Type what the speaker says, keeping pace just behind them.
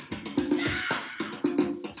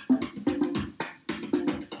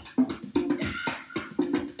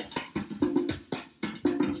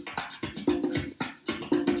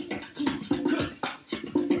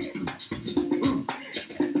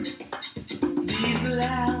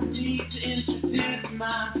Allow me to introduce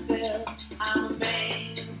myself. I'm a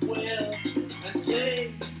man of wealth and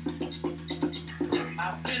taste.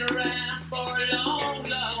 I've been around for a long,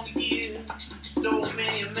 long year. So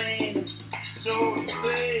many men, so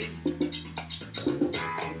faith.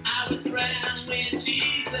 I was around when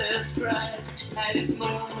Jesus Christ had his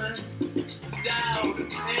moment of doubt and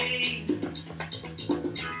pain.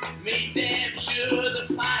 Made damn sure the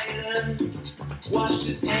pilot washed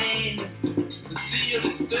his hands and sealed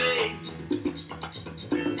his face.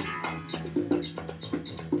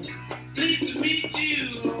 Pleased to meet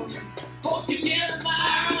you. Hope you get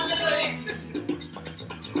my way.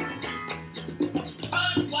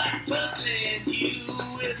 But what's puzzling you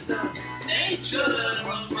is the nature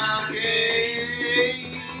of my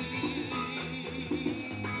game.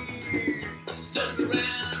 Stuck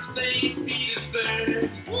around St. Petersburg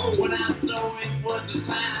when I saw it was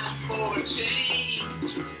a time for a change.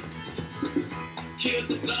 Killed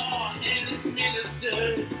the Tsar and his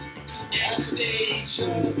ministers at the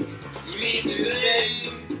station, screamed today.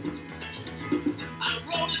 I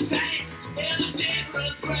rode a tank in a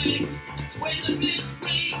generous rank when the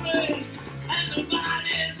mystery raged and the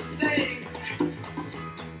violence stayed.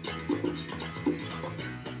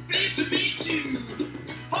 Pleased to meet you.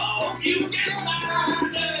 Hope you get my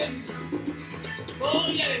name. Oh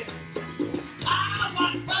yeah. I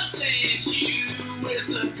want puzzling you with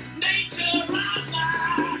the nature of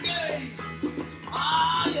my game.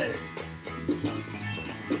 Ah yeah.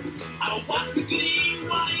 I watch the gleam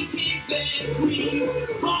while you kings and queens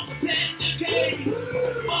all pretend decades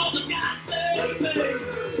for the goddamn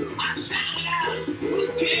baby. I shouted out, who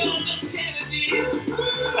killed the Kennedys?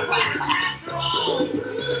 And after all,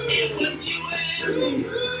 it was you and me.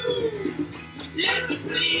 Let me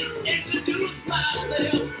please introduce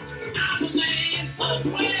myself. I'm a man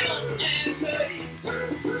of wealth and taste.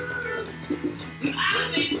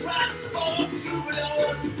 I need tracks for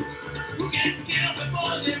troubadours who get killed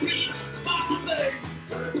before they reach Bombay.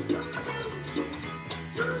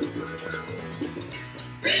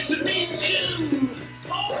 Pleased to meet you.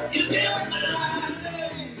 Hope you get my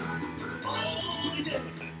name. Oh yeah.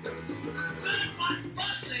 But what's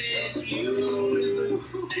puzzling you is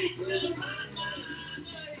the nature of my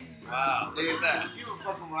name. Wow, look at that. Give a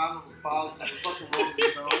fucking round of applause for the fucking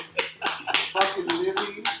Rolling Stones. Fucking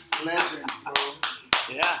living legends, bro.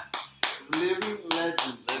 Yeah, Living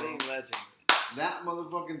legends, bro. living legend. That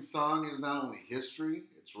motherfucking song is not only history,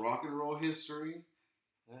 it's rock and roll history.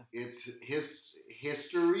 Yeah. It's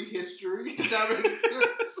history. That makes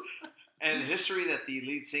sense. And history that the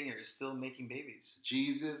lead singer is still making babies.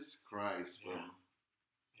 Jesus Christ, bro.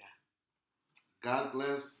 Yeah. God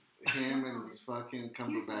bless him and his fucking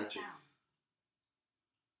Cumberbatches.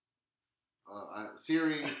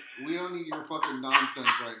 Siri, we don't need your fucking nonsense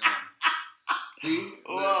right now. See?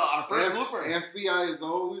 Well, our first blooper. FBI is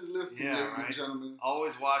always listening, Yeah, ladies right. and gentlemen.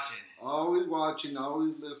 Always watching. Always watching,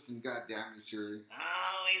 always listening. God damn you, Siri.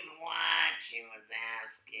 Always watching was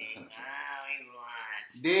asking. Always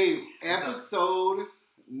watching. Dave, What's up? episode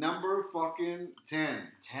number fucking 10.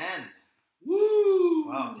 10. Woo!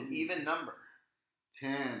 Wow, it's an even number.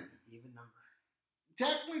 10. Even number.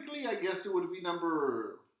 Technically, I guess it would be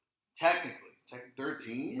number Technically.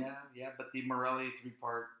 13. Yeah, but the Morelli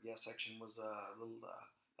 3-part section was a little,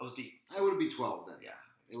 that was deep. It would be 12 then. Yeah.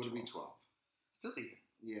 It would be 12. Still even.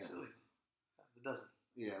 Yeah. Still even. It doesn't.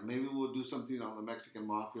 Yeah, maybe we'll do something on the Mexican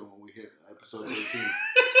Mafia when we hit episode 13.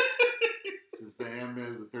 Since the M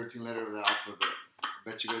is the 13th letter of the alphabet.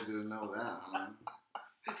 Bet you guys didn't know that,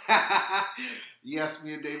 huh? Yes,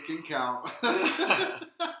 me and Dave can count.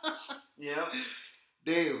 Yep.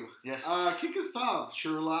 Dave, Yes. kick us off,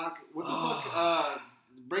 Sherlock. What the fuck?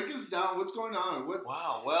 Break us down. What's going on?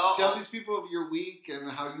 Wow. Well. Tell these people of your week and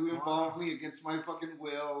how you involved me against my fucking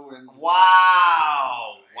will. And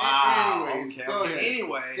Wow. Anyways, go ahead.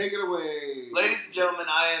 Anyway, take it away, ladies and gentlemen,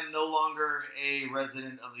 I am no longer a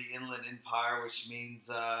resident of the Inland Empire, which means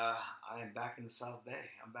I am back in the South Bay.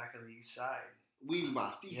 I'm back on the East Side. We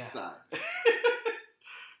must East Side.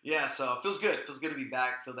 Yeah, so it feels good. It feels good to be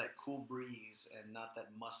back. Feel that cool breeze and not that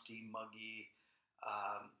musty, muggy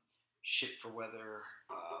shit for weather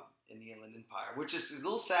in the Inland Empire, which is a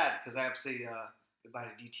little sad because I have to say goodbye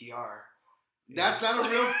to DTR. That's not a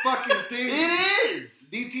real fucking thing. It is.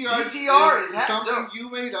 DTR is something you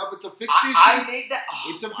made up. It's a fictitious. I made that.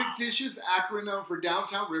 It's a fictitious acronym for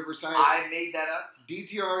downtown Riverside. I made that up.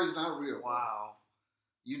 DTR is not real. Wow.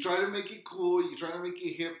 You try to make it cool. You try to make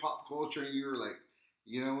it hip hop culture, and you're like,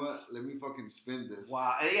 you know what? Let me fucking spin this.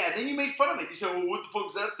 Wow. And yeah. Then you made fun of it. You said, "Well, what the fuck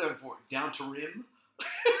does that stand for? Down to rim."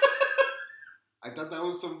 I thought that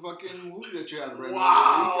was some fucking movie that you had read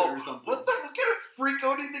Wow. or something. What kind of freak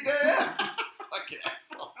do you think I am? Fucking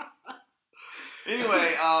asshole.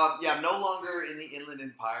 Anyway, I'm no longer in the Inland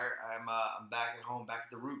Empire. I'm back at home, back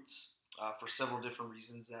at the roots, for several different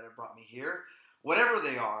reasons that have brought me here. Whatever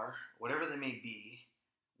they are, whatever they may be,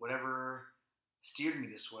 whatever steered me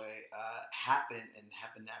this way, happened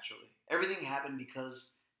naturally. Everything happened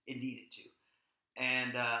because it needed to.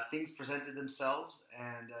 And things presented themselves,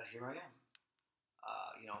 and here I am.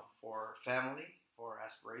 For family, for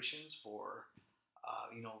aspirations, for,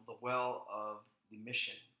 the well of the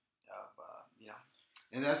mission of,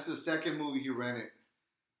 And that's the second movie he rented.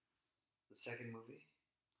 The second movie?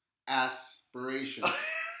 Aspirations.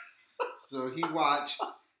 So he watched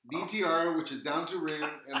DTR, which is Down to Rim,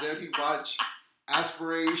 and then he watched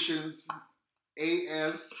Aspirations,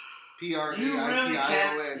 ASPRAITION. You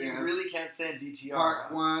really can't stand DTR.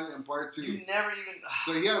 Part 1 and Part 2. You never even...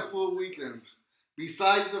 So he had a full weekend.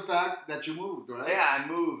 Besides the fact that you moved, right? Yeah, I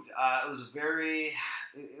moved.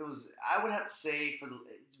 It was, I would have to say,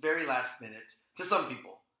 it's very last minute. To some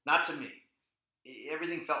people, not to me.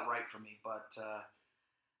 Everything felt right for me, but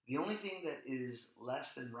the only thing that is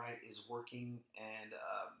less than right is working and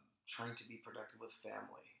trying to be productive with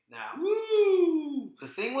family. Now, woo! The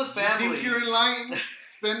thing with family... You think you're in line?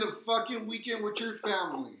 Spend a fucking weekend with your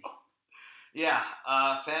family. Yeah,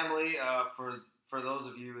 family, for those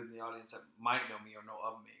of you in the audience that might know me or know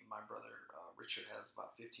of me, my brother Richard has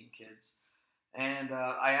about 15 kids. And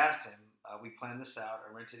I asked him, we planned this out.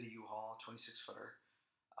 I rented a U-Haul, 26-footer.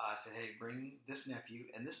 I said, hey, bring this nephew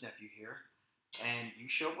and this nephew here. And you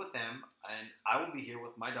show up with them, and I will be here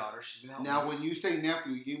with my daughter. She's going to help me. Now, when you say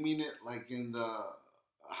nephew, you mean it like in the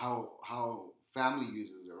how family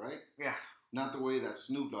uses it, right? Yeah. Not the way that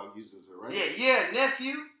Snoop Dogg uses it, right? Yeah,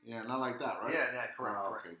 nephew. Yeah, not like that, right? Yeah, correct. Oh,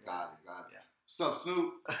 correct. okay, got it. Yeah. What's up,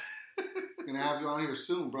 Snoop? Gonna have you on here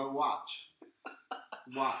soon, bro. Watch.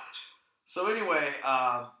 So anyway,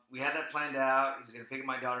 we had that planned out. He was going to pick up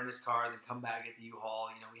my daughter in his car, then come back at the U-Haul.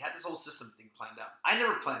 We had this whole system thing planned out. I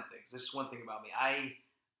never plan things. There's one thing about me. I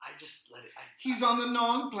just let it. He's on the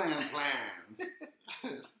non-plan plan.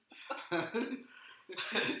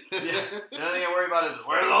 Yeah. The only thing I worry about is,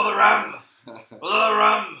 where's all the rum? Where's all the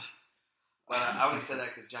rum? But I only said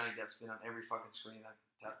that because Johnny Depp's been on every fucking screen I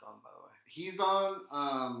tapped on, by the way. He's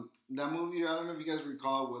on that movie, I don't know if you guys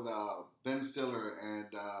recall, with Ben Stiller and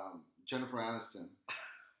Jennifer Aniston,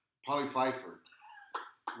 Polly Pfeiffer,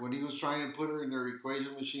 when he was trying to put her in their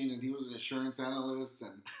equation machine, and he was an insurance analyst,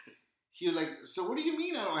 and he was like, so what do you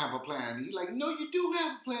mean I don't have a plan? He's like, no, you do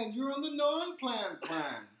have a plan. You're on the non-plan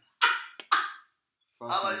plan. I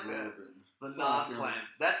like that. The non-plan.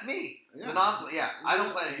 That's me. Yeah. The non-plan. Yeah, I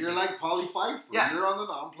don't plan anything. You're like Polly Pfeiffer. Yeah. You're on the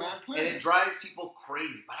non-plan plan. And it drives people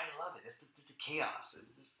crazy, but I love it. It's the chaos.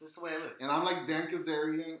 This is the way I live. And I'm like Hank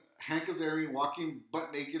Azaria walking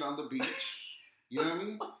butt naked on the beach. You know what I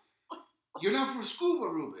mean? You're not from scuba,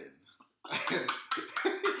 Ruben.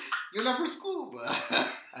 You're not from scuba.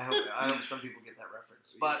 I hope some people get that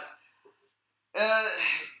reference. But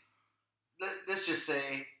let's just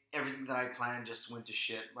say everything that I planned just went to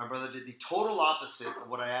shit. My brother did the total opposite of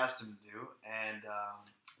what I asked him to do, and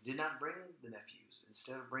did not bring the nephews.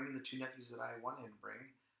 Instead of bringing the two nephews that I wanted him to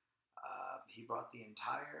bring, he brought the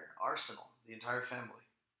entire arsenal, the entire family.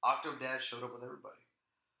 Octo Dad showed up with everybody.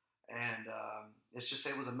 And let's just say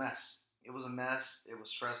it was a mess. It was a mess. It was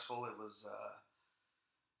stressful.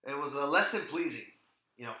 It was less than pleasing,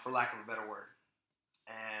 for lack of a better word.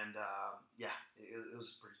 And it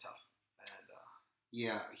was pretty tough. And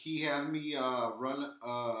yeah, he had me run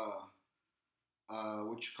a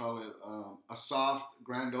soft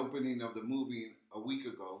grand opening of the movie a week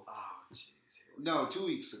ago. Oh, jeez. No, 2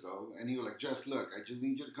 weeks ago. And he was like, just look, I just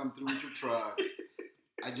need you to come through with your truck.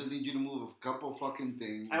 I just need you to move a couple fucking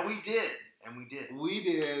things. And we did. We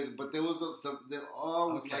did, but there was was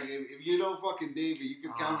like, if you know fucking David, you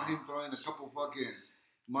can count on him throwing a couple fucking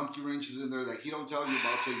monkey wrenches in there that he don't tell you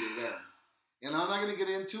about till you're there. And I'm not going to get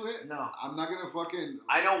into it. No. I'm not going to fucking...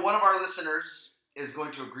 I know one of our listeners is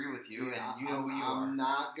going to agree with you, yeah, and you know who you are. I'm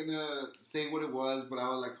not going to say what it was, but I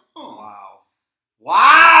was like, oh.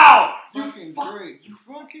 Wow! You fucking great. You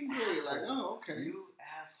fucking great. Asshole. Like, oh, okay. You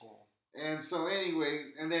asshole. And so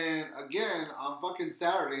anyways, and then again, on fucking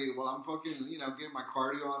Saturday, while I'm fucking, getting my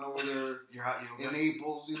cardio on over there You're out, in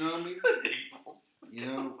Naples, you know what I mean? Naples.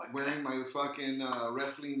 Wearing my fucking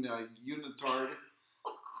wrestling unitard.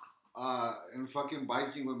 And fucking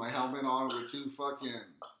biking with my helmet on with two fucking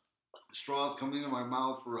straws coming into my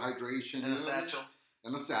mouth for hydration. And a satchel.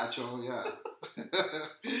 And a satchel, yeah.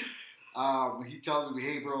 He tells me,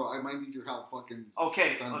 hey, bro, I might need your help fucking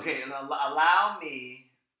Sunday. Okay, and allow me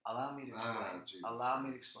to explain. Jesus Allow me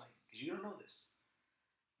to Christ. explain. Because you don't know this.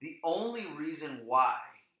 The only reason why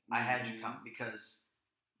I Had You Come, because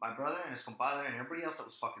my brother and his compadre and everybody else that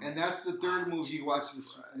was fucking And there. that's the third movie you watched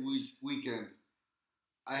this weekend.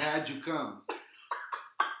 I Had You Come.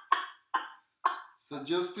 So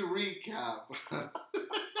just to recap,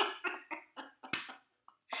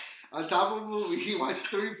 on top of the movie, he watched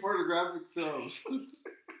 3 pornographic films.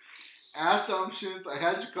 Assumptions, I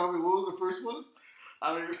Had You Come, and what was the first one?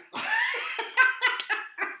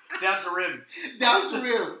 Down to Rim. Down to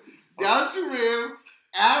Rim. Down to Rim,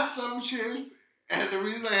 Assumptions, and The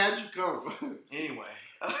Reason I Had You Come. Anyway.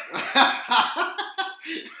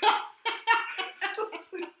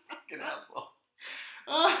 Fucking asshole.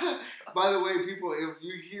 By the way, people, if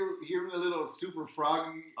you hear me a little super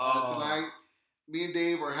froggy tonight, me and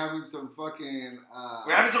Dave are having some fucking...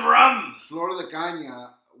 we're having some rum! Flor de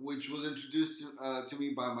Caña, which was introduced to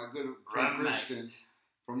me by my good friend Christian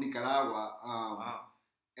from Nicaragua. Wow.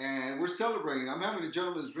 And we're celebrating. I'm having a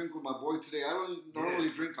gentleman's drink with my boy today. I don't normally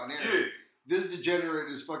drink on air. Yeah. This degenerate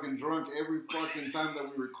is fucking drunk every fucking time that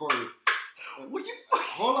we record. What you...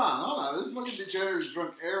 Hold on. This fucking degenerate is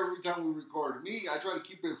drunk every time we record. Me, I try to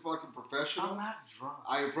keep it fucking professional. I'm not drunk.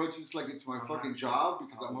 I approach this like it's my fucking job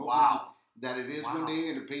because I'm hoping that it is one day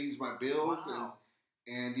and it pays my bills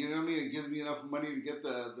and you know what I mean. It gives me enough money to get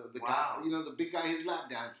the guy, you know, the big guy his lap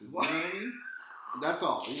dances. You know what I mean? That's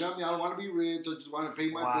all. You know what I mean? I don't want to be rich. I just want to pay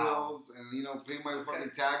my bills and you know pay my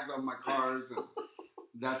fucking tags on my cars and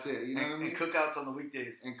that's it. You know what I mean? And cookouts on the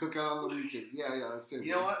weekdays. And cookout on the weekend. Yeah, that's it.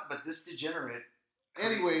 You know what? But this degenerate,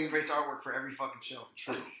 anyways, creates artwork for every fucking show.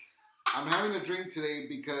 True. I'm having a drink today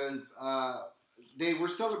because Dave, we're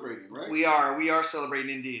celebrating, right? We are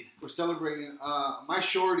celebrating indeed. We're celebrating. My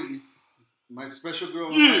shorty, my special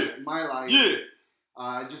girl in my life,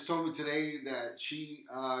 just told me today that she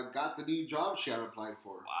got the new job she had applied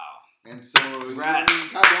for. Wow. And so,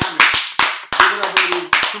 congrats. God damn it. Give it up, baby.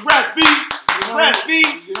 Congrats, B. Congrats, B.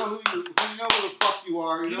 You know who the fuck you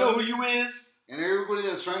are. You know who you is. And everybody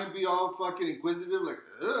that's trying to be all fucking inquisitive, like,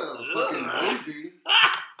 fucking crazy.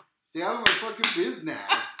 Stay out of my fucking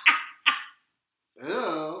business.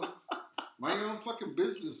 Mind your own fucking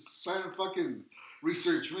business. Trying to fucking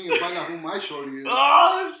research me and find out who my shorty is.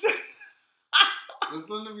 Oh shit! That's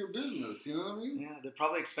none of your business. You know what I mean? Yeah, they're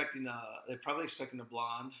probably expecting a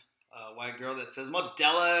blonde, white girl that says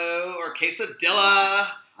Modelo or Quesadilla.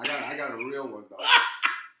 I got a real one, dog.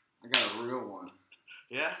 I got a real one.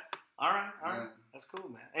 Yeah. All right. Yeah. That's cool,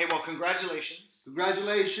 man. Hey, well, congratulations.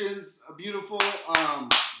 Congratulations, beautiful.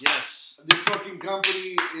 Yes. This fucking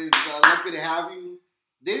company is lucky to have you.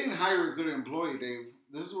 They didn't hire a good employee, Dave.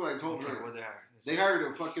 This is what I told her. What they hired? They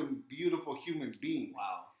hired a fucking beautiful human being.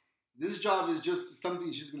 Wow. This job is just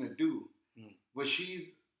something she's gonna do, but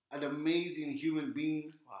she's an amazing human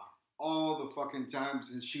being. Wow. All the fucking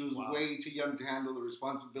times, and she was way too young to handle the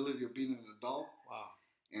responsibility of being an adult. Wow.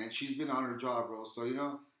 And she's been on her job, bro. So you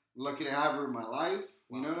know, lucky to have her in my life.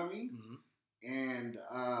 You know what I mean? Mm-hmm. And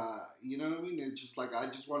you know what I mean? It's just like I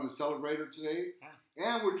just wanted to celebrate her today.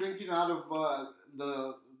 Yeah. And we're drinking out of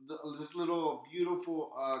this little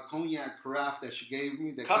beautiful cognac carafe that she gave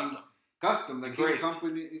me. That custom. That came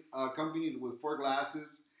accompanied with 4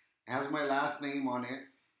 glasses. It has my last name on it.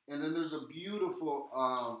 And then there's a beautiful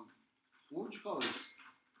what would you call this?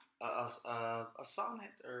 A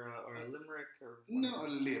sonnet or a limerick or no, a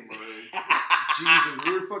limerick. Jesus,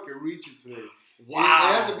 we're fucking reaching today. Wow.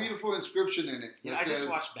 It has a beautiful inscription in it. Yeah, I just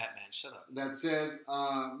watched Batman. Shut up. That says,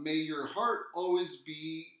 may your heart always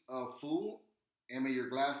be full and may your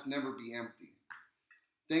glass never be empty.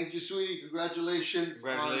 Thank you, sweetie. Congratulations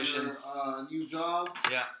on your new job.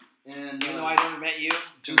 Yeah. And even though I never met you,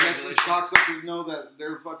 just let these cocksuckers know that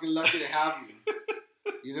they're fucking lucky to have you.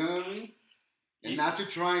 You know what I mean? And not to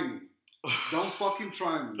try me. Don't fucking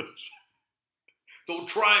try me. Don't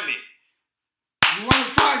try me. You want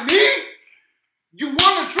to try me? You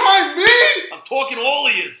want to try me? I'm talking all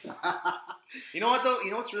of yous. You know what, though?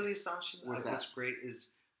 You know what's really astonishing? What's that? What's great is,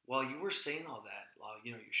 while you were saying all that,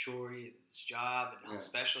 you know, your shorty, this job, and how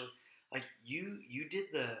special, like, you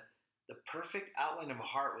did the perfect outline of a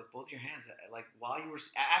heart with both your hands, like, while you were,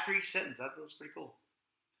 after each sentence. That was pretty cool.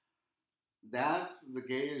 That's the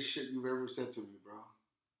gayest shit you've ever said to me, bro.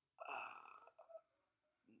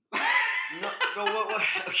 What?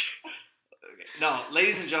 Okay. No,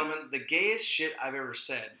 ladies and gentlemen, the gayest shit I've ever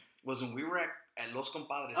said was when we were at Los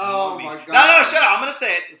Compadres. Oh my God! No, shut up! I'm gonna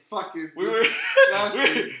say it. Fucking we were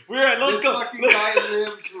at Los Compadres. This fucking guy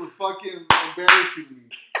lives for fucking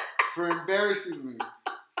embarrassing me.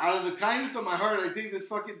 Out of the kindness of my heart, I take this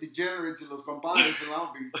fucking degenerate to Los Compadres in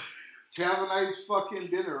Long Beach. to have a nice fucking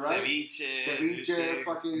dinner, right? Ceviche,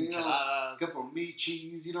 fucking, you know, enchiladas, couple of meat,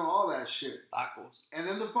 cheese, you know, all that shit. tacos. And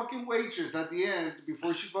then the fucking waitress at the end,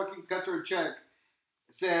 before she fucking cuts her check,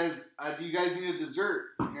 says, "Do you guys need a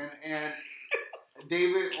dessert?" And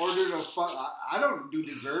David ordered a I don't do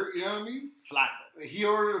dessert, you know what I mean? Flan. He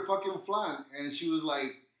ordered a fucking flan, and she was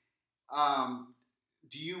like,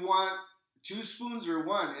 "Do you want 2 spoons or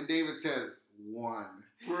 1?" And David said, 1.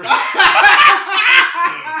 We're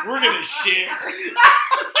gonna share.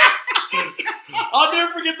 I'll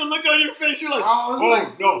never forget the look on your face. You're like, I was oh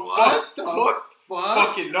like, no, what the fuck?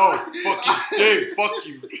 fucking no, fucking Dave, fuck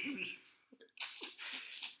you.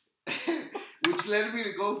 Which led me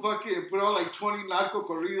to go fucking put on like 20 narco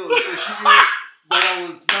corridos so she knew that I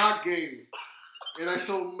was not gay. And I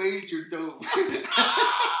sold major dope.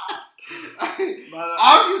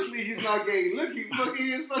 Obviously he's not gay. Look, he fucking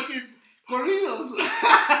is fucking corridos.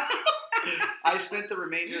 I spent the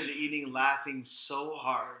remainder of the evening laughing so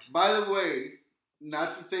hard. By the way,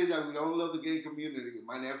 not to say that we don't love the gay community.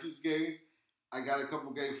 My nephew's gay. I got a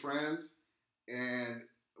couple gay friends. And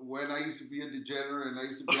when I used to be a degenerate and I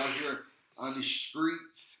used to be out here on the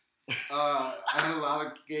streets, I had a lot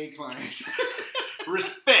of gay clients.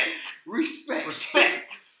 Respect. Yeah.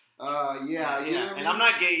 You know what I And mean? I'm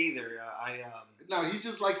not gay either. No, he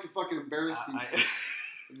just likes to fucking embarrass people.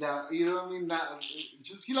 That, you know what I mean?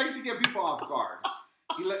 He likes to get people off guard.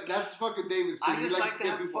 That's fucking David's thing. I He just likes like to to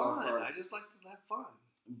get have people off fun. guard. I just like to have fun.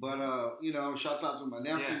 But you know, shouts out to my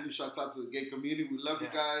nephew. Yeah. Shouts out to the gay community. We love you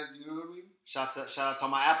guys. You know what I mean? Shout out to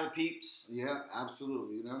my Apple peeps. Yeah,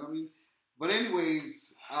 absolutely. You know what I mean? But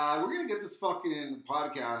anyways, we're gonna get this fucking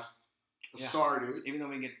podcast started. Even though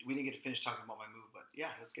we didn't get to finish talking about my move, but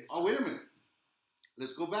yeah, let's get it started. Oh, wait a minute.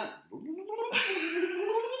 Let's go back.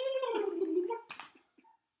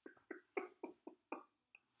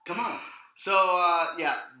 Come on. So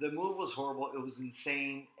the move was horrible. It was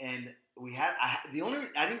insane, and the only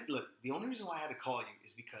reason why I had to call you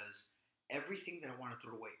is because everything that I want to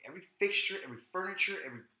throw away, every fixture, every furniture,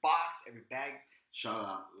 every box, every bag. Shout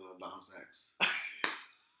out Don's ex.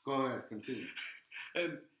 Go ahead, continue.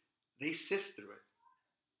 And they sift through it,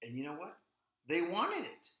 and you know what? They wanted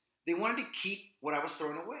it. They wanted to keep what I was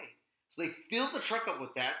throwing away, so they filled the truck up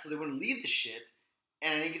with that, so they wouldn't leave the shit,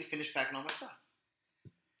 and I didn't get to finish packing all my stuff.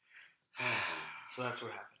 So that's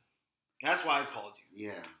what happened. That's why I called you.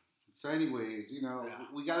 Yeah. So anyways, you know,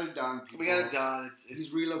 we got it done. People. We got it done.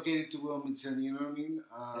 He's relocated to Wilmington, you know what I mean?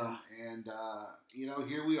 And, you know,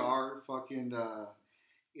 here we are. Fucking,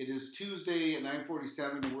 it is Tuesday at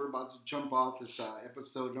 9:47, and we're about to jump off this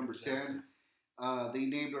episode number 10. They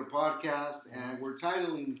named our podcast, and we're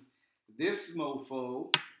titling this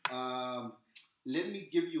mofo, Let Me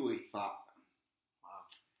Give You a Thought.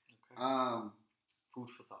 Wow. Okay. Food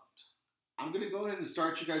for thought. I'm going to go ahead and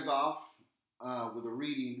start you guys off with a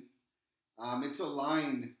reading. It's a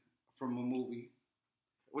line from a movie.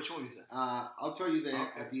 Which movie is it? I'll tell you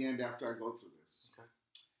that at the end after I go through this. Okay.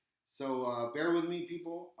 So bear with me,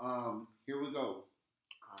 people. Here we go. All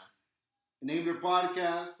right. Name your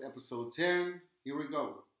podcast, episode 10. Here we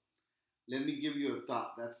go. Let me give you a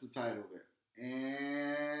thought. That's the title of it.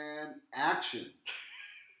 And action.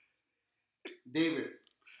 David,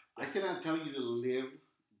 I cannot tell you to live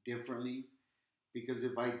differently, because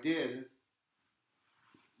if I did,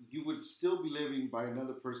 you would still be living by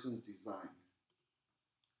another person's design.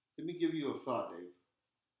 Let me give you a thought, Dave.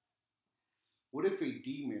 What if a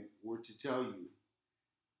demon were to tell you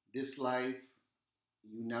this life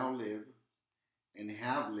you now live and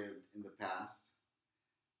have lived in the past,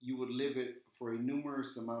 you would live it for a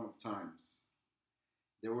numerous amount of times?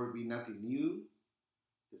 There would be nothing new,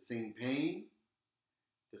 the same pain,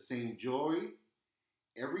 the same joy.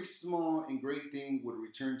 Every small and great thing would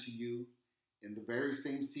return to you in the very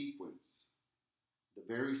same sequence, the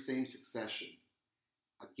very same succession,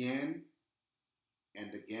 again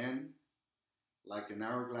and again, like an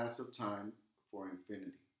hourglass of time for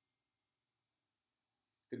infinity.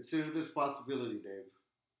 Consider this possibility, Dave.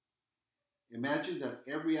 Imagine that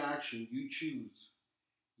every action you choose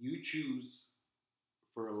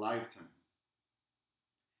for a lifetime.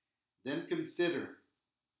 Then consider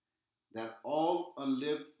that all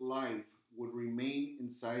unlived life would remain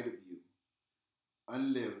inside of you,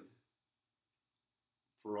 unlived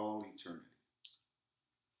for all eternity.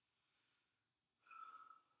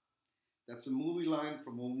 That's a movie line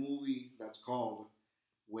from a movie that's called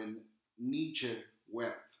When Nietzsche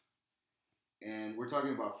Wept. And we're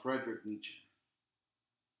talking about Friedrich Nietzsche.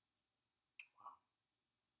 Wow.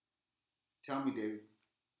 Tell me, David.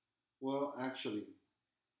 Well, actually,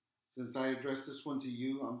 since I addressed this one to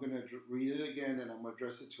you, I'm going to read it again, and I'm going to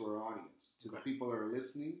address it to our audience, to the people that are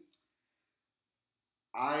listening.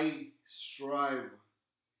 I strive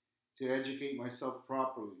to educate myself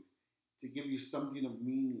properly, to give you something of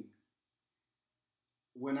meaning.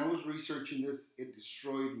 When I was researching this, it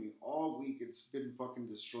destroyed me. All week, it's been fucking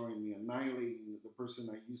destroying me, annihilating the person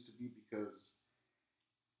I used to be because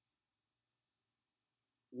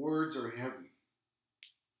words are heavy.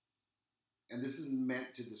 And this is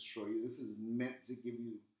meant to destroy you. This is meant to give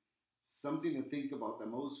you something to think about that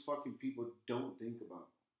most fucking people don't think about.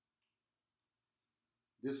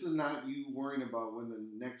 This is not you worrying about when the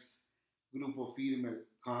next Grupo Firme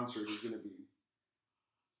concert is going to be.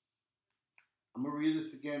 I'm going to read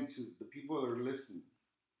this again to the people that are listening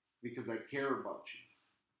because I care about you.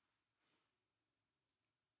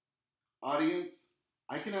 Audience,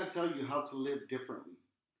 I cannot tell you how to live differently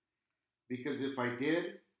because if I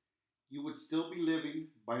did, you would still be living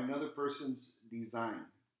by another person's design.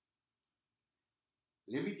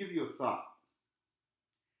 Let me give you a thought.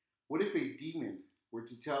 What if a demon were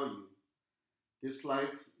to tell you this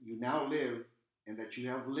life you now live and that you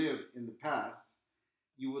have lived in the past,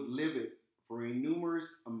 you would live it for a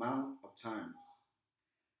numerous amount of times?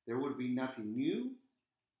 There would be nothing new,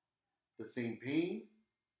 the same pain,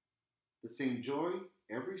 the same joy.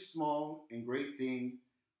 Every small and great thing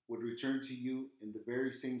would return to you in the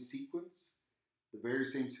very same sequence, the very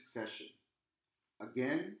same succession,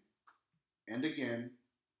 again and again,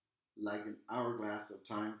 like an hourglass of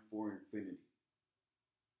time for infinity.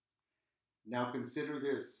 Now consider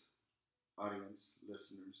this, audience,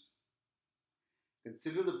 listeners.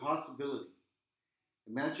 Consider the possibility.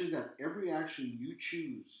 Imagine that every action you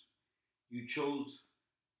choose, you chose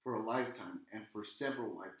for a lifetime and for several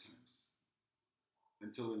lifetimes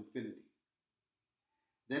until infinity.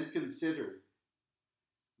 Then consider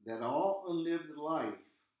that all unlived life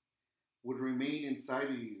would remain inside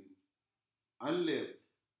of you, unlived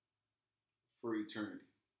for eternity.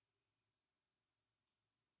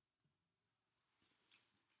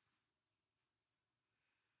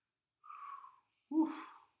 Whew.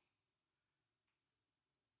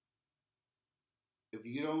 If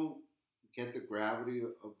you don't get the gravity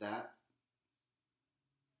of that,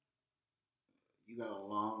 you got a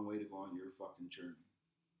long way to go on your fucking journey.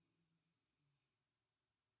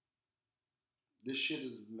 This shit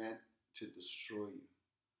is meant to destroy you.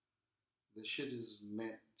 This shit is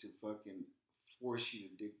meant to fucking force you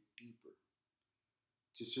to dig deeper,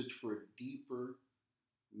 to search for a deeper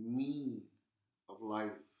meaning of life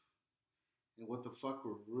and what the fuck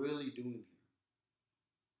we're really doing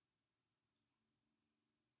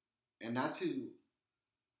here. And not to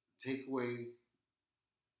take away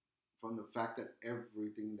from the fact that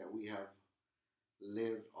everything that we have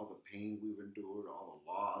lived, all the pain we've endured, all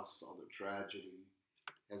the loss, all the tragedy,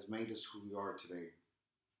 has made us who we are today.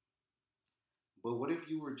 But what if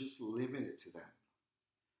you were just limited to that?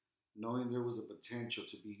 Knowing there was a potential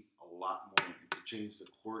to be a lot more and to change the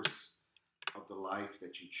course of the life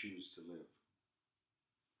that you choose to live.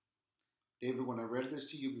 David, when I read this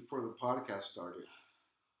to you before the podcast started,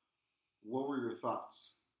 what were your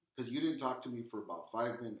thoughts? Because you didn't talk to me for about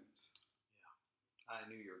 5 minutes. Yeah, I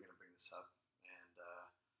knew you were going to bring this up, and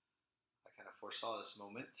I kind of foresaw this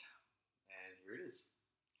moment, and here it is.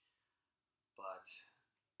 But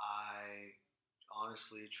I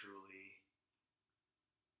honestly, truly,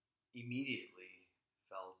 immediately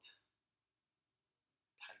felt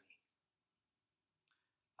tiny.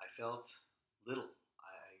 I felt little.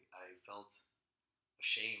 I felt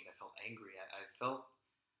ashamed. I felt angry. I felt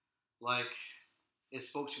like it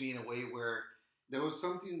spoke to me in a way where there was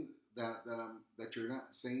something that you're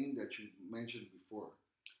not saying that you mentioned before.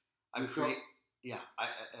 I'm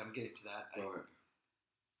getting to that. Go ahead.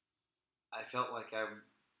 I felt like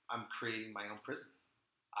I'm creating my own prison.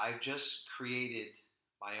 I've just created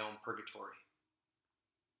my own purgatory,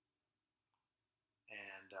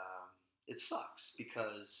 and it sucks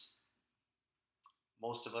because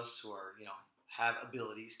most of us who are have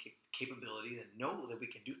abilities, capabilities, and know that we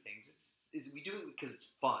can do things. We do it because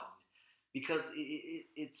it's fun, because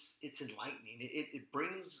it's enlightening. It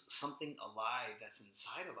brings something alive that's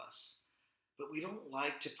inside of us. But we don't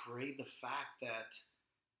like to parade the fact that,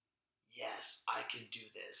 yes, I can do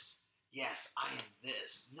this. Yes, I am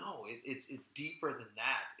this. No, it's deeper than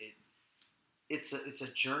that. It's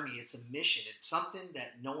a journey. It's a mission. It's something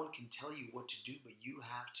that no one can tell you what to do, but you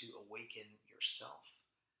have to awaken yourself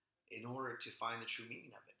in order to find the true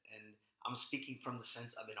meaning of it. And I'm speaking from the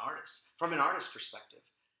sense of an artist, from an artist's perspective,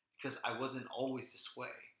 because I wasn't always this way.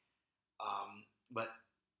 But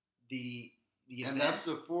the and that's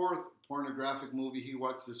the 4th pornographic movie he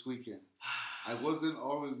watched this weekend. I wasn't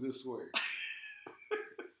always this way.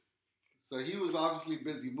 So he was obviously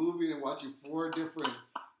busy moving and watching 4 different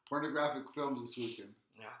pornographic films this weekend.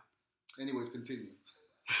 Anyways, continue.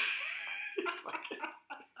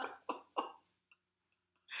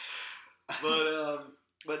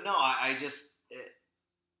 But no, I just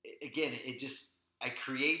again, it just I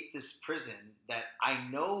create this prison that I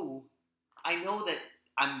know that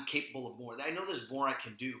I'm capable of more. I know there's more I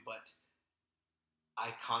can do, but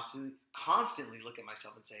I constantly look at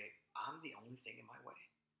myself and say, I'm the only thing in my way.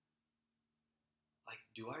 Like,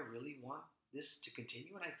 do I really want this to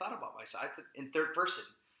continue? And I thought about myself in third person.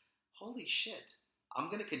 Holy shit. I'm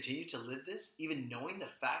going to continue to live this, even knowing the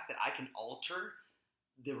fact that I can alter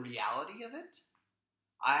the reality of it.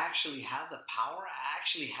 I actually have the power. I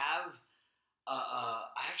actually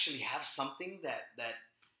have something that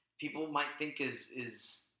people might think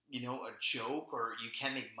is a joke, or you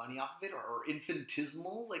can't make money off of it, or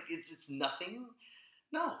infinitesimal. Like it's nothing.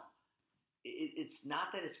 No, it's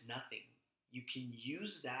not that it's nothing. You can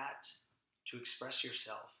use that to express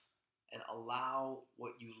yourself and allow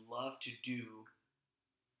what you love to do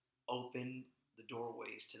open the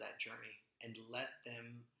doorways to that journey, and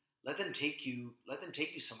let them take you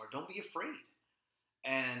somewhere. Don't be afraid.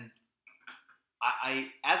 And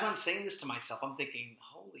I as I'm saying this to myself, I'm thinking,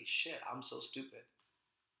 holy shit, I'm so stupid.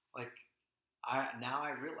 Like now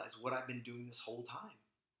I realize what I've been doing this whole time.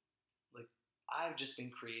 Like I've just been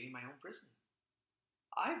creating my own prison.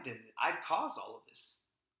 I've caused all of this.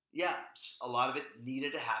 Yeah, a lot of it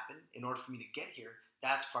needed to happen in order for me to get here.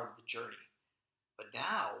 That's part of the journey. But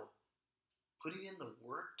now, putting in the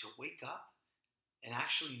work to wake up and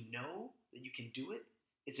actually know that you can do it,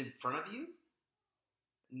 it's in front of you.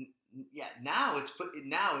 Yeah, now it's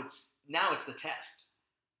the test.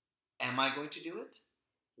 Am I going to do it?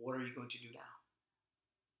 What are you going to do now?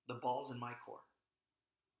 The ball's in my court.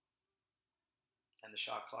 And the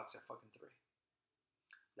shot clock's at fucking 3.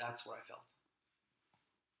 That's what I felt.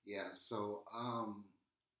 Yeah, so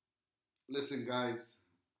listen, guys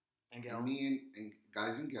and gals,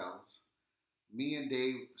 guys and gals, me and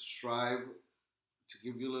Dave strive to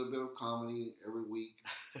give you a little bit of comedy every week,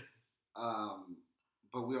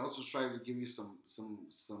 but we also strive to give you some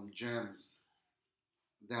gems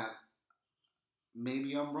that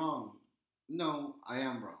maybe I'm wrong. No, I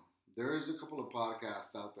am wrong. There is a couple of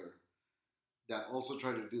podcasts out there that also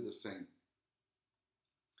try to do the same.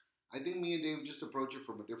 I think me and Dave just approach it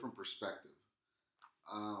from a different perspective.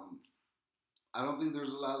 I don't think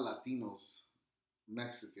there's a lot of Latinos,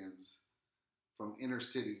 Mexicans from the inner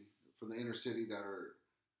city that are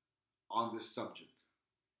on this subject.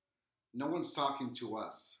 No one's talking to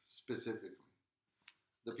us specifically.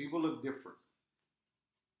 The people look different.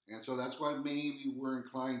 And so that's why maybe we're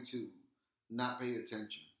inclined to not pay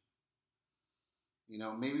attention.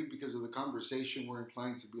 Maybe because of the conversation, we're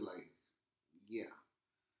inclined to be like, yeah.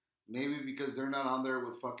 Maybe because they're not on there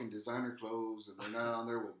with fucking designer clothes, and they're not on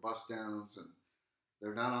there with bust downs, and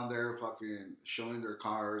they're not on there fucking showing their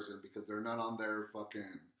cars, and because they're not on there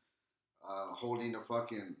fucking holding a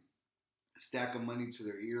fucking stack of money to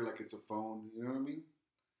their ear like it's a phone, you know what I mean?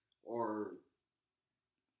 Or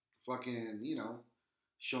fucking,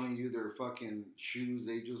 showing you their fucking shoes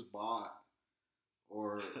they just bought,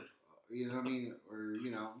 or, you know what I mean? Or,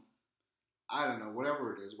 I don't know,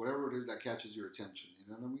 whatever it is that catches your attention, you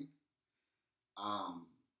know what I mean?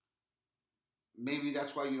 Maybe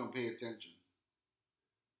that's why you don't pay attention.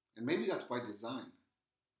 And maybe that's by design.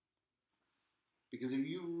 Because if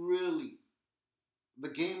you really, the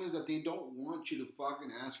game is that they don't want you to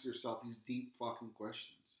fucking ask yourself these deep fucking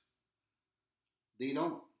questions. They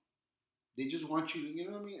don't. They just want you to, you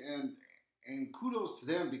know what I mean? And kudos to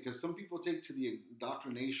them, because some people take to the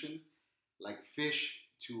indoctrination like fish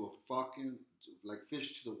to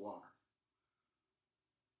fish to the water.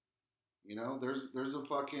 There's a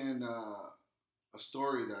fucking a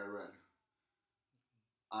story that I read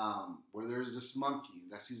where there's this monkey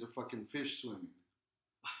that sees a fucking fish swimming,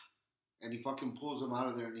 and he fucking pulls him out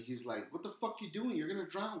of there, and he's like, "What the fuck you doing? You're gonna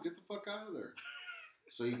drown! Get the fuck out of there!"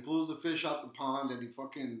 So he pulls the fish out the pond, and he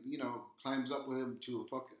fucking climbs up with him to a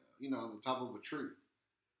fucking on the top of a tree,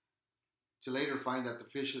 to later find that the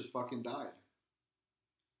fish has fucking died.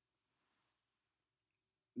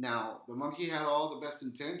 Now, the monkey had all the best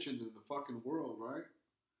intentions in the fucking world, right?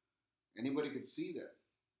 Anybody could see that.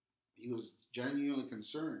 He was genuinely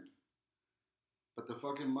concerned. But the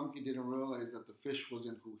fucking monkey didn't realize that the fish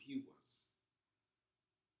wasn't who he was.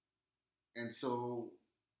 And so,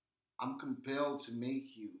 I'm compelled to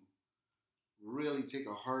make you really take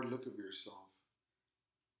a hard look at yourself.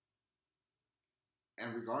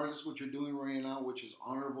 And regardless what you're doing right now, which is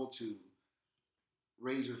honorable to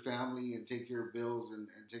raise your family and take care of bills and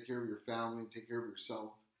take care of your family and take care of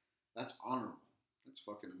yourself, that's honorable. That's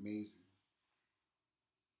fucking amazing.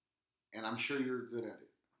 And I'm sure you're good at it.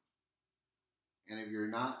 And if you're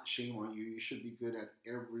not, shame on you. You should be good at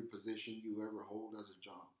every position you ever hold as a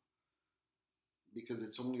job. Because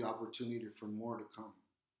it's only opportunity for more to come.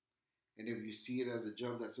 And if you see it as a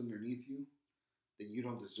job that's underneath you, then you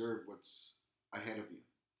don't deserve what's ahead of you.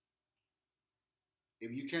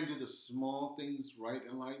 If you can't do the small things right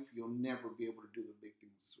in life, you'll never be able to do the big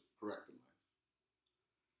things correct in life.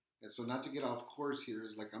 And so, not to get off course here,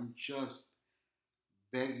 is like I'm just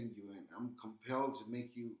begging you and I'm compelled to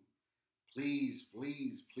make you, please,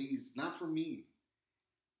 please, please, not for me,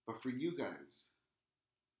 but for you guys.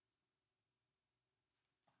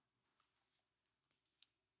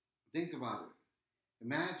 Think about it.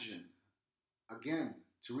 Imagine, again,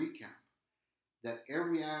 to recap, that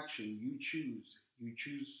every action you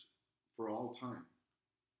choose for all time.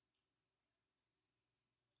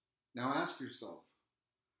 Now ask yourself,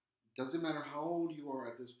 doesn't matter how old you are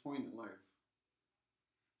at this point in life,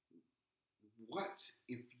 what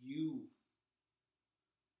if you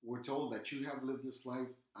were told that you have lived this life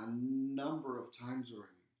a number of times already,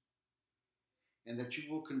 and that you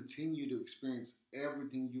will continue to experience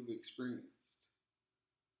everything you've experienced?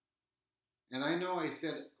 And I know I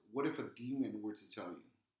said, what if a demon were to tell you?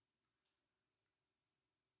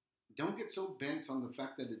 Don't get so bent on the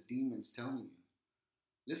fact that a demon's telling you.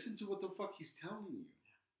 Listen to what the fuck he's telling you.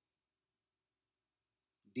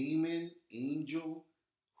 Demon, angel,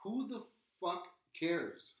 who the fuck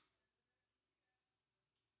cares?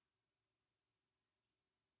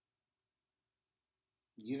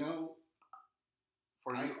 You know,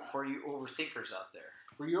 For you overthinkers out there.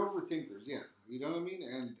 for your overthinkers, yeah. You know what I mean?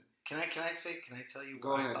 And Can I tell you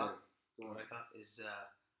go what ahead, I thought? Go What ahead. I thought is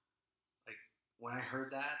like when I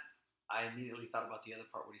heard that, I immediately thought about the other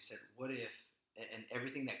part where he said, "What if?" And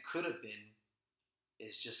everything that could have been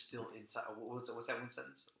is just still inside. What's that one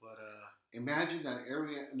sentence? What Imagine that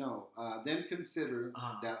area. No. Then consider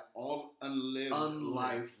that all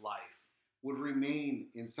unlived life would remain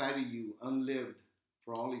inside of you, unlived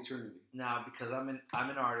for all eternity. Now, because I'm an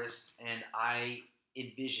artist and I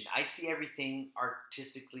envision, I see everything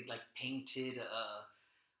artistically, like painted,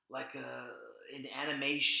 like an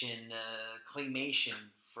animation,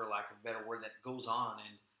 claymation, for lack of a better word, that goes on,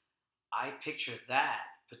 and I picture that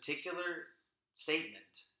particular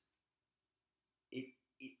statement, it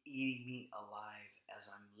eating me alive as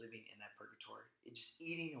I'm living in that purgatory. It just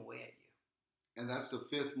eating away at you. And that's the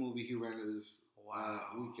 5th movie he rented this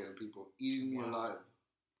weekend, people. Eating me alive.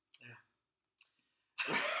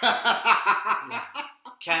 Yeah.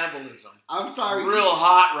 Cannibalism. I'm sorry. Real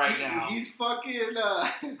hot right now. He's fucking,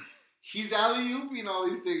 he's alley-ooping all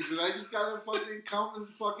these things, and I just gotta fucking come and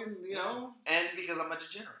fucking, you know. And because I'm a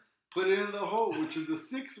degenerate. Put it in the hole, which is the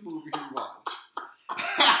 6th movie he watched.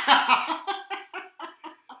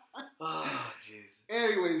 Oh, jeez.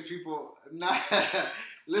 Anyways, people,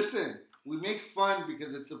 listen. We make fun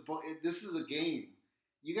because this is a game.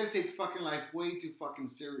 You guys take fucking life way too fucking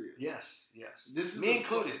serious. Yes. This is me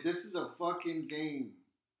included. This is a fucking game.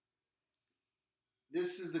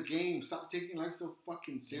 This is a game. Stop taking life so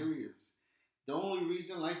fucking serious. The only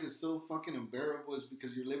reason life is so fucking unbearable is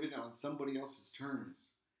because you're living on somebody else's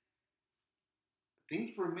terms.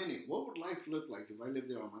 Think for a minute. What would life look like if I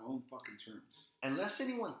lived it on my own fucking terms? And lest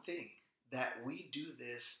anyone think that we do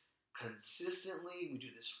this consistently, we do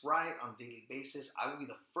this right on a daily basis, I will be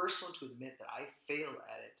the first one to admit that I fail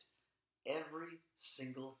at it every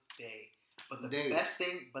single day. But the best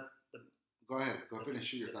thing, Go ahead. Go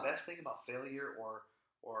finish your thought. The best thing about failure or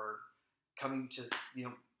coming to,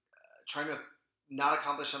 trying to not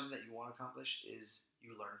accomplish something that you want to accomplish is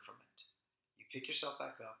you learn from it. You pick yourself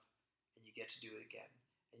back up and you get to do it again.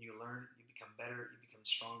 And you learn, you become better, you become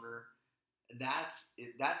stronger. And that's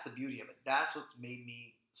the beauty of it. That's what's made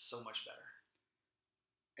me so much better.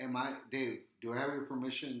 Dave, do I have your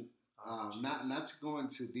permission, not to go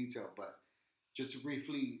into detail, but just to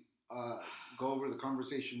briefly go over the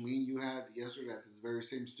conversation me and you had yesterday at this very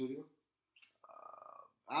same studio?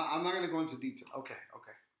 I'm not going to go into detail. Okay.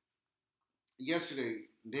 Yesterday,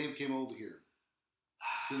 Dave came over here.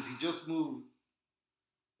 Since he just moved,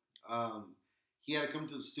 he had to come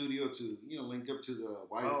to the studio to, link up to the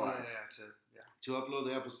Wi-Fi. Oh, yeah. To upload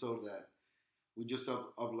the episode that we just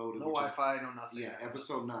uploaded. No Wi-Fi, no nothing. Yeah,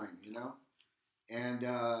 episode 9, And,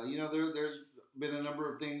 there's been a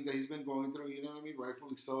number of things that he's been going through, you know what I mean?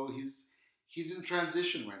 Rightfully so. He's in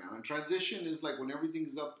transition right now. And transition is like when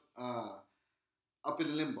everything's up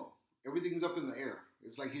in limbo. Everything's up in the air.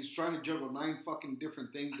 It's like he's trying to juggle 9 fucking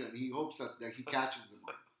different things and he hopes that he catches them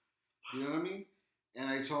all. You know what I mean? And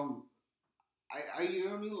I told him, you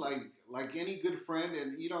know what I mean? Like any good friend,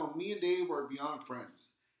 and me and Dave are beyond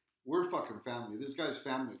friends. We're fucking family. This guy's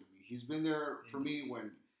family to me. He's been there for me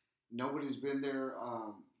when, Nobody's been there.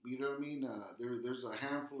 You know what I mean? There's a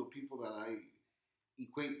handful of people that I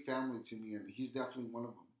equate family to me, and he's definitely one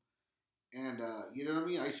of them. And you know what I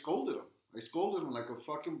mean? I scolded him. I scolded him like a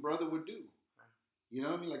fucking brother would do. You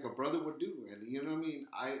know what I mean? Like a brother would do. And you know what I mean?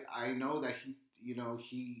 I know that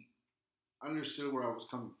he understood where I was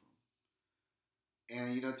coming from.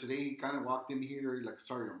 And today he kind of walked in here like,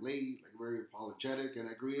 sorry I'm late, like very apologetic, and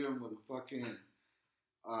I greeted him with a fucking,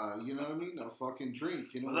 you know what I mean? A fucking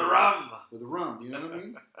drink, With a rum. With a rum, you know what I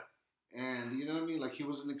mean? And you know what I mean? Like he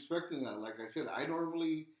wasn't expecting that. Like I said, I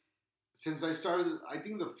normally, since I started, I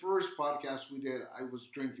think the first podcast we did, I was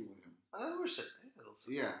drinking with him. We're sipping.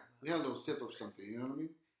 Yeah, we had a little sip of something, you know what I mean?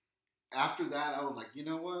 After that, I was like, you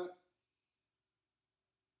know what?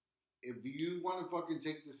 If you want to fucking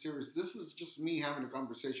take this serious, this is just me having a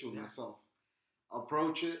conversation with myself.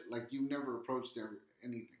 Approach it like you've never approached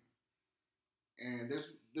anything. And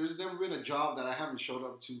there's never been a job that I haven't showed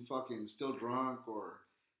up to fucking still drunk or,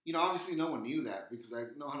 obviously no one knew that because I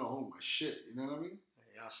know how to hold my shit, you know what I mean?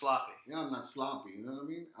 You're not sloppy. Yeah, I'm not sloppy, you know what I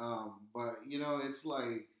mean? But, it's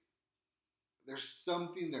like, there's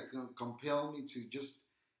something that can compel me to just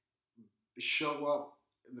show up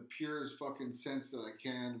in the purest fucking sense that I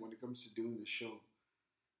can when it comes to doing the show.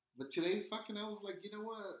 But today, fucking, I was like, you know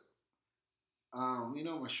what?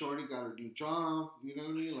 My shorty got a new job, you know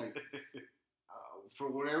what I mean? Like, for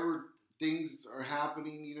whatever things are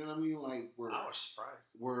happening, you know what I mean? Like, I was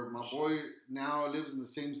surprised. Where my boy now lives in the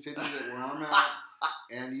same city that where I'm at.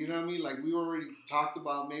 And you know what I mean? Like, we already talked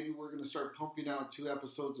about maybe we're going to start pumping out 2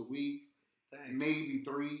 episodes a week. Thanks. Maybe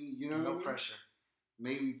 3, you know what I mean? No pressure.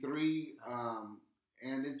 Maybe 3.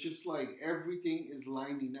 And it's just like everything is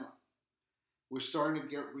lining up. We're starting to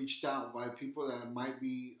get reached out by people that might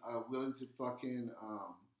be willing to fucking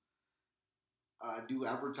do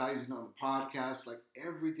advertising on the podcast. Like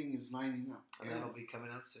everything is lining up. And that'll be coming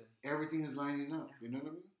out soon. Everything is lining up. You know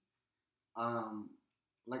what I mean?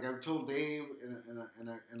 Like I've told Dave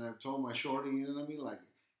and I've told my shorty, you know what I mean? Like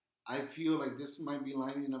I feel like this might be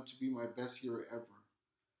lining up to be my best year ever.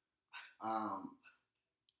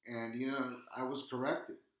 And I was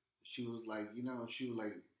corrected. She was like,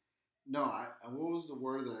 no, what was the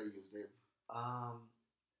word that I used, Dave?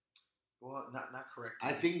 Well, not correct.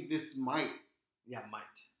 I think this might. Yeah, might.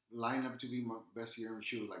 Line up to be my best year. And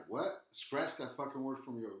she was like, what? Scratch that fucking word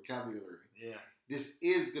from your vocabulary. Yeah. This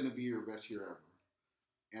is going to be your best year ever.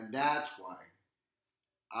 And that's why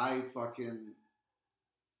I fucking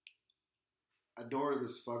adore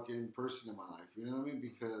this fucking person in my life. You know what I mean?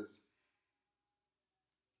 Because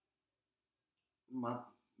my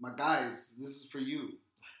guys, this is for you.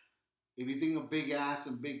 If you think of big ass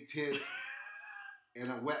and big tits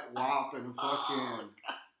and a wet wop and a fucking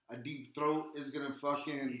a deep throat is gonna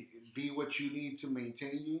fucking be what you need to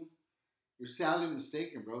maintain you, you're sadly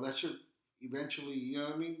mistaken, bro. That should eventually, you know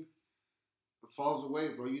what I mean? It falls away,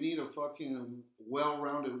 bro. You need a fucking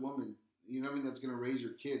well-rounded woman, you know what I mean, that's gonna raise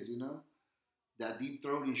your kids, you know? That deep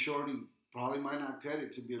throaty shorty probably might not cut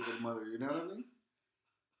it to be a good mother, you know what I mean?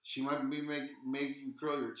 She might be make you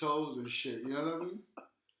curl your toes and shit, you know what I mean?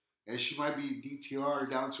 And she might be DTR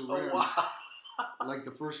down to rim. Oh, wow. Like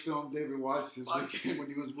the first film David watched this weekend when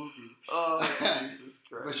he was moving. Oh, Jesus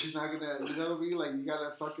Christ. But she's not gonna, you know what I mean? Like, you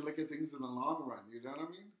gotta fucking look at things in the long run, you know what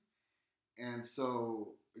I mean? And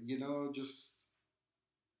so,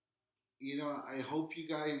 I hope you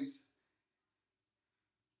guys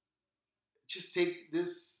just take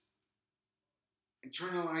this,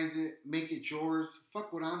 internalize it, make it yours.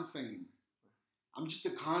 Fuck what I'm saying. I'm just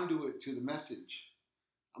a conduit to the message.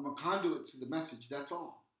 I'm a conduit to the message, that's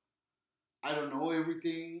all. I don't know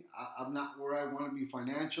everything. I'm not where I want to be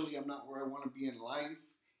financially. I'm not where I want to be in life.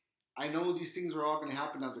 I know these things are all going to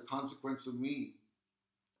happen as a consequence of me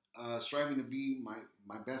striving to be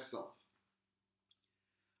my best self.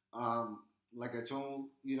 Like I told,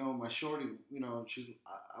 my shorty,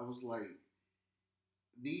 I was like,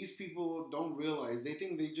 these people don't realize, they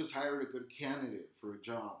think they just hired a good candidate for a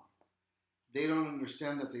job. They don't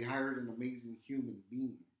understand that they hired an amazing human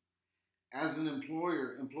being. As an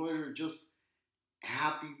employers are just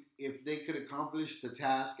happy if they could accomplish the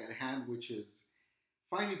task at hand, which is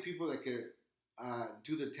finding people that could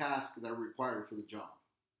do the task that are required for the job.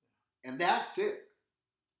 And that's it.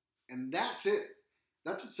 That's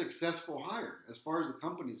a successful hire as far as the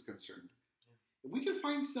company is concerned. If we can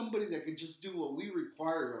find somebody that can just do what we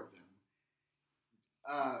require of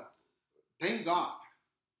them, thank God.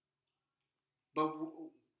 But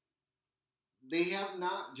they have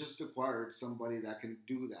not just acquired somebody that can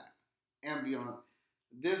do that and beyond.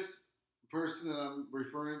 This person that I'm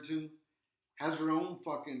referring to has her own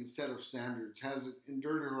fucking set of standards, has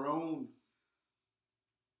endured her own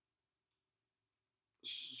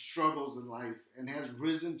struggles in life and has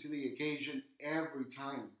risen to the occasion every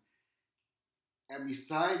time. And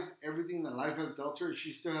besides everything that life has dealt her,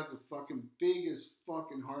 she still has the fucking biggest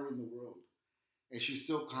fucking heart in the world. And she's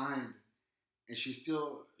still kind. And she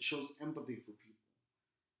still shows empathy for people.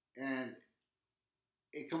 And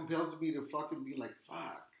it compels me to fucking be like,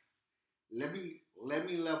 fuck. Let me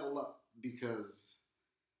level up, because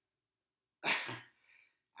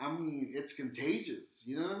I mean, it's contagious.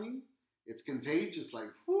 You know what I mean? It's contagious. Like,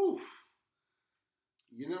 whew.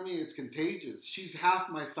 You know what I mean? It's contagious. She's half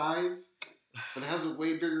my size, but has a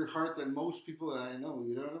way bigger heart than most people that I know.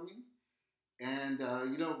 You know what I mean? And,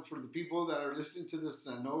 you know, for the people that are listening to this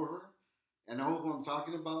and know her and know who I'm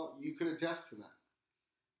talking about, you could attest to that.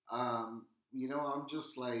 You know, I'm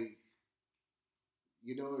just like,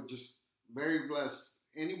 you know, just very blessed.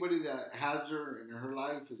 Anybody that has her in her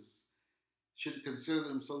life should consider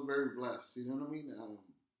themselves very blessed. You know what I mean?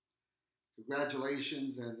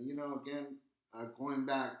 Congratulations. And, you know, again, going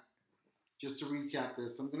back, just to recap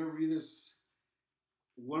this, I'm going to read this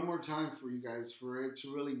one more time for you guys for it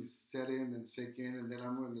to really set in and sink in. And then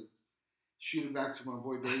I'm going to shoot it back to my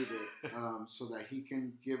boy David so that he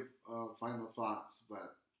can give final thoughts.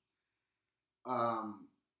 But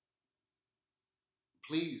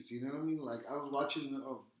please, you know what I mean? Like, I was watching,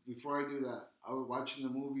 before I do that, I was watching the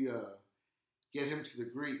movie Get Him to the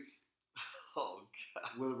Greek. Oh,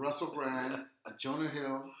 God. With Russell Brand, Jonah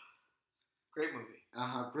Hill. Great movie.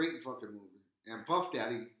 Great fucking movie. And Puff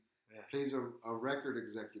Daddy plays a record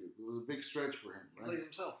executive. It was a big stretch for him, right? He plays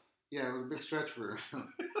himself. Yeah, it was a big stretch for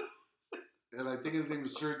him. And I think his name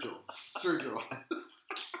is Sergio. Sergio.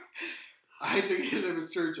 I think his name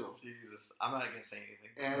is Sergio. Jesus. I'm not going to say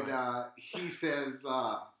anything. And he says,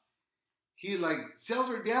 he like, sales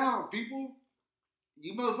are down, people.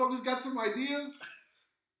 You motherfuckers got some ideas?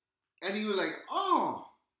 And he was like, oh,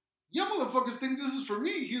 y'all motherfuckers think this is for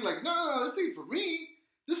me. He was like, no, this ain't for me.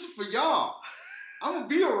 This is for y'all. I'm going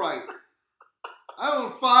to be all right. I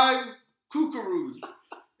own 5 kookaroos.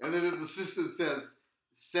 And then his assistant says,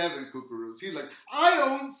 7 kookaroos. He's like, I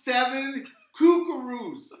own 7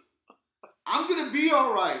 kookaroos. I'm going to be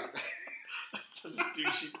all right. That's such a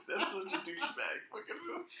douchebag fucking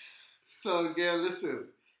move. So, again, listen.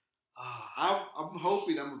 I'm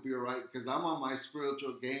hoping I'm going to be all right, because I'm on my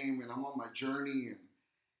spiritual game and I'm on my journey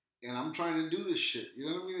and I'm trying to do this shit. You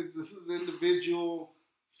know what I mean? This is an individual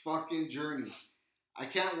fucking journey. I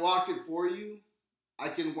can't walk it for you. I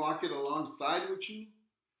can walk it alongside with you,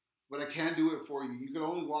 but I can't do it for you. You can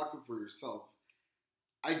only walk it for yourself.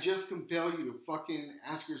 I just compel you to fucking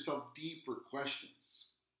ask yourself deeper questions.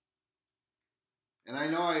 And I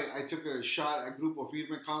know I took a shot at Grupo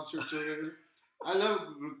Firme concerts earlier. I love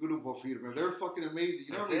Grupo Firme. They're fucking amazing.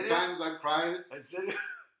 You know how many times I've cried? That's it.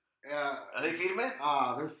 Are they Firme?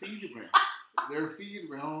 They're Firme. They're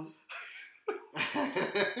Firme, Holmes.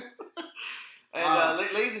 And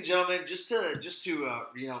ladies and gentlemen, just to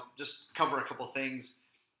cover a couple things.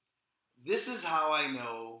 This is how I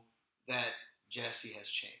know that Jesse has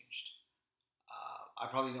changed. I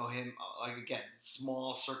probably know him, like, again,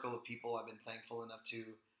 small circle of people I've been thankful enough to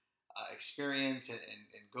experience and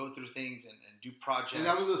go through things and do projects. And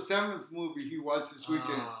that was the 7th movie he watched this weekend.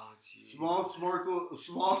 Oh, small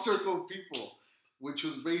circle of people, which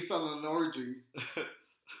was based on an orgy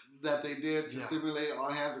that they did to simulate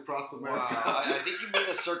All Hands Across America. Wow. I think you made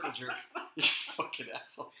a circle jerk. You fucking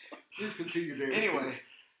asshole. Please continue, David. Anyway.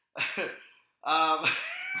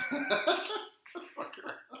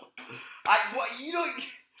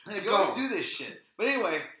 You always do this shit. But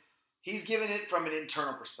anyway, he's giving it from an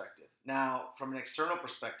internal perspective. Now, from an external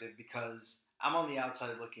perspective, because I'm on the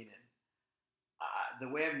outside looking in, the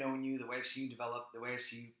way I've known you, the way I've seen you develop, the way I've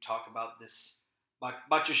seen you talk about this,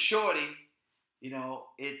 about your shorty, you know,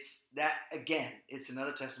 it's that, again, it's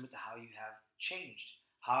another testament to how you have changed.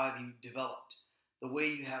 How have you developed? The way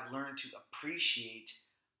you have learned to appreciate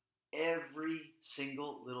every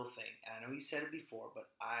single little thing. And I know he said it before, but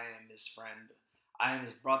I am his friend. I am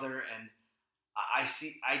his brother, and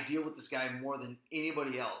I deal with this guy more than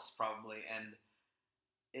anybody else, probably. And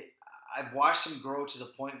I've watched him grow to the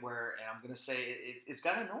point where, and I'm going to say, it's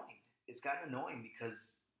gotten annoying. It's gotten annoying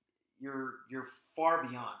because you're far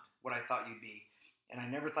beyond what I thought you'd be. And I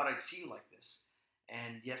never thought I'd see you like this.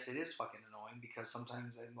 And yes, it is fucking annoying because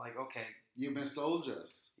sometimes I'm like, okay. You missold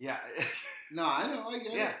us. Yeah. No, I know. I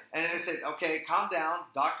get it. Yeah. And I said, okay, calm down.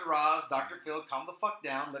 Dr. Roz, Dr. Phil, calm the fuck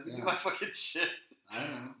down. Let me do my fucking shit. I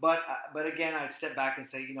know. But again, I'd step back and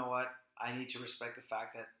say, you know what? I need to respect the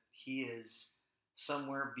fact that he is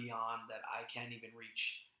somewhere beyond that I can't even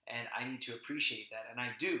reach. And I need to appreciate that. And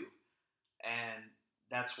I do. And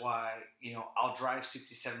that's why, you know, I'll drive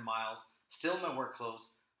 67 miles, still in my work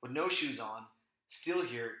clothes, with no shoes on, still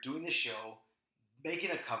here doing the show,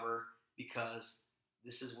 making a cover because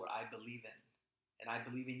this is what I believe in. And I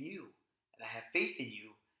believe in you. And I have faith in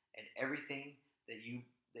you and everything that you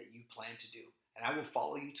plan to do. And I will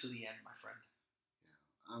follow you to the end, my friend.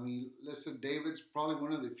 Yeah. I mean, listen, David's probably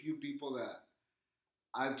one of the few people that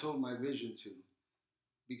I've told my vision to,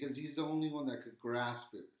 because he's the only one that could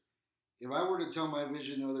grasp it. If I were to tell my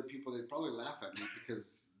vision to other people, they'd probably laugh at me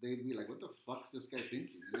because they'd be like, what the fuck's this guy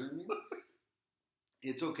thinking? You know what I mean?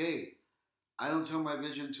 It's okay. I don't tell my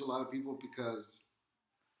vision to a lot of people because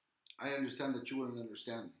I understand that you wouldn't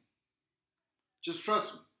understand me. Just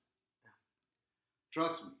trust me.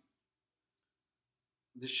 Trust me.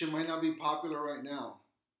 This shit might not be popular right now,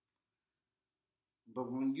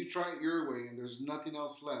 but when you try it your way and there's nothing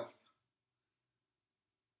else left,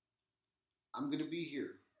 I'm going to be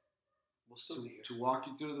here. We'll still be here. To walk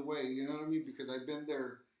you through the way, you know what I mean? Because I've been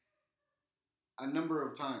there a number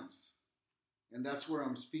of times. And that's where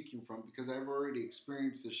I'm speaking from, because I've already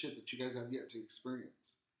experienced the shit that you guys have yet to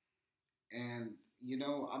experience. And, you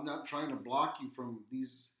know, I'm not trying to block you from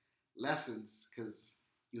these lessons, because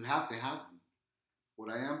you have to have them.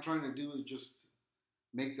 What I am trying to do is just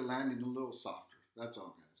make the landing a little softer. That's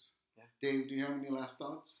all, guys. Yeah. Dave, do you have any last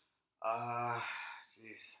thoughts?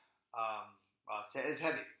 Jeez. Well, it's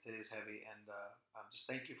heavy. Today's heavy, and just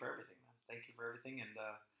thank you for everything, man. Thank you for everything, and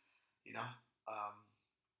you know,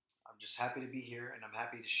 I'm just happy to be here, and I'm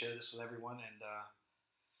happy to share this with everyone. And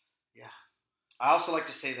yeah, I also like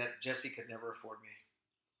to say that Jesse could never afford me.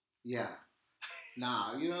 Yeah.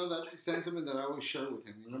 Nah, you know, that's a sentiment that I always share with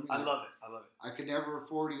him. You know what I mean? I love it. I love it. I could never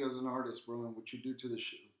afford you as an artist, bro, and what you do to the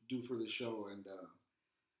do for the show, and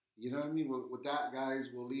you know what I mean? With that, guys,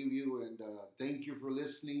 we'll leave you, and thank you for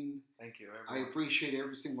listening. Thank you, everyone. I appreciate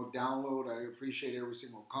every single download. I appreciate every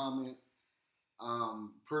single comment.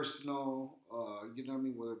 Personal, you know what I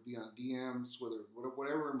mean? Whether it be on DMs,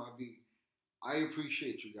 whatever it might be. I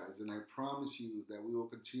appreciate you guys, and I promise you that we will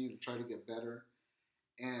continue to try to get better.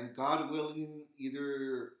 And God willing,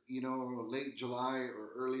 either, you know, late July or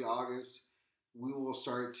early August, we will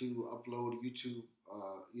start to upload YouTube,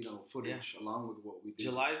 you know, footage along with what we do.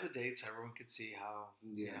 July's the date, so everyone can see how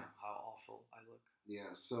you know, how awful I look.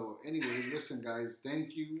 Yeah. So, anyways, listen, guys,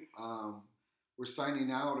 thank you. We're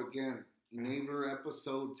signing out again. Enabler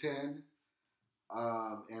episode 10,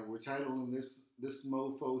 and we're titling this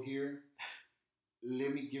mofo here.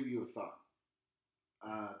 Let me give you a thought.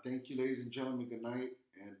 Thank you, ladies and gentlemen. Good night,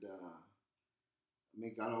 and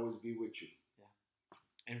may God always be with you.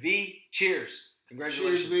 Yeah. And V, cheers.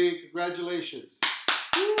 Congratulations. Cheers, V. Congratulations.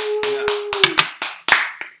 Yeah.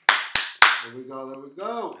 There we go. There we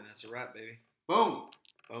go. And that's a wrap, baby. Boom.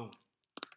 Boom.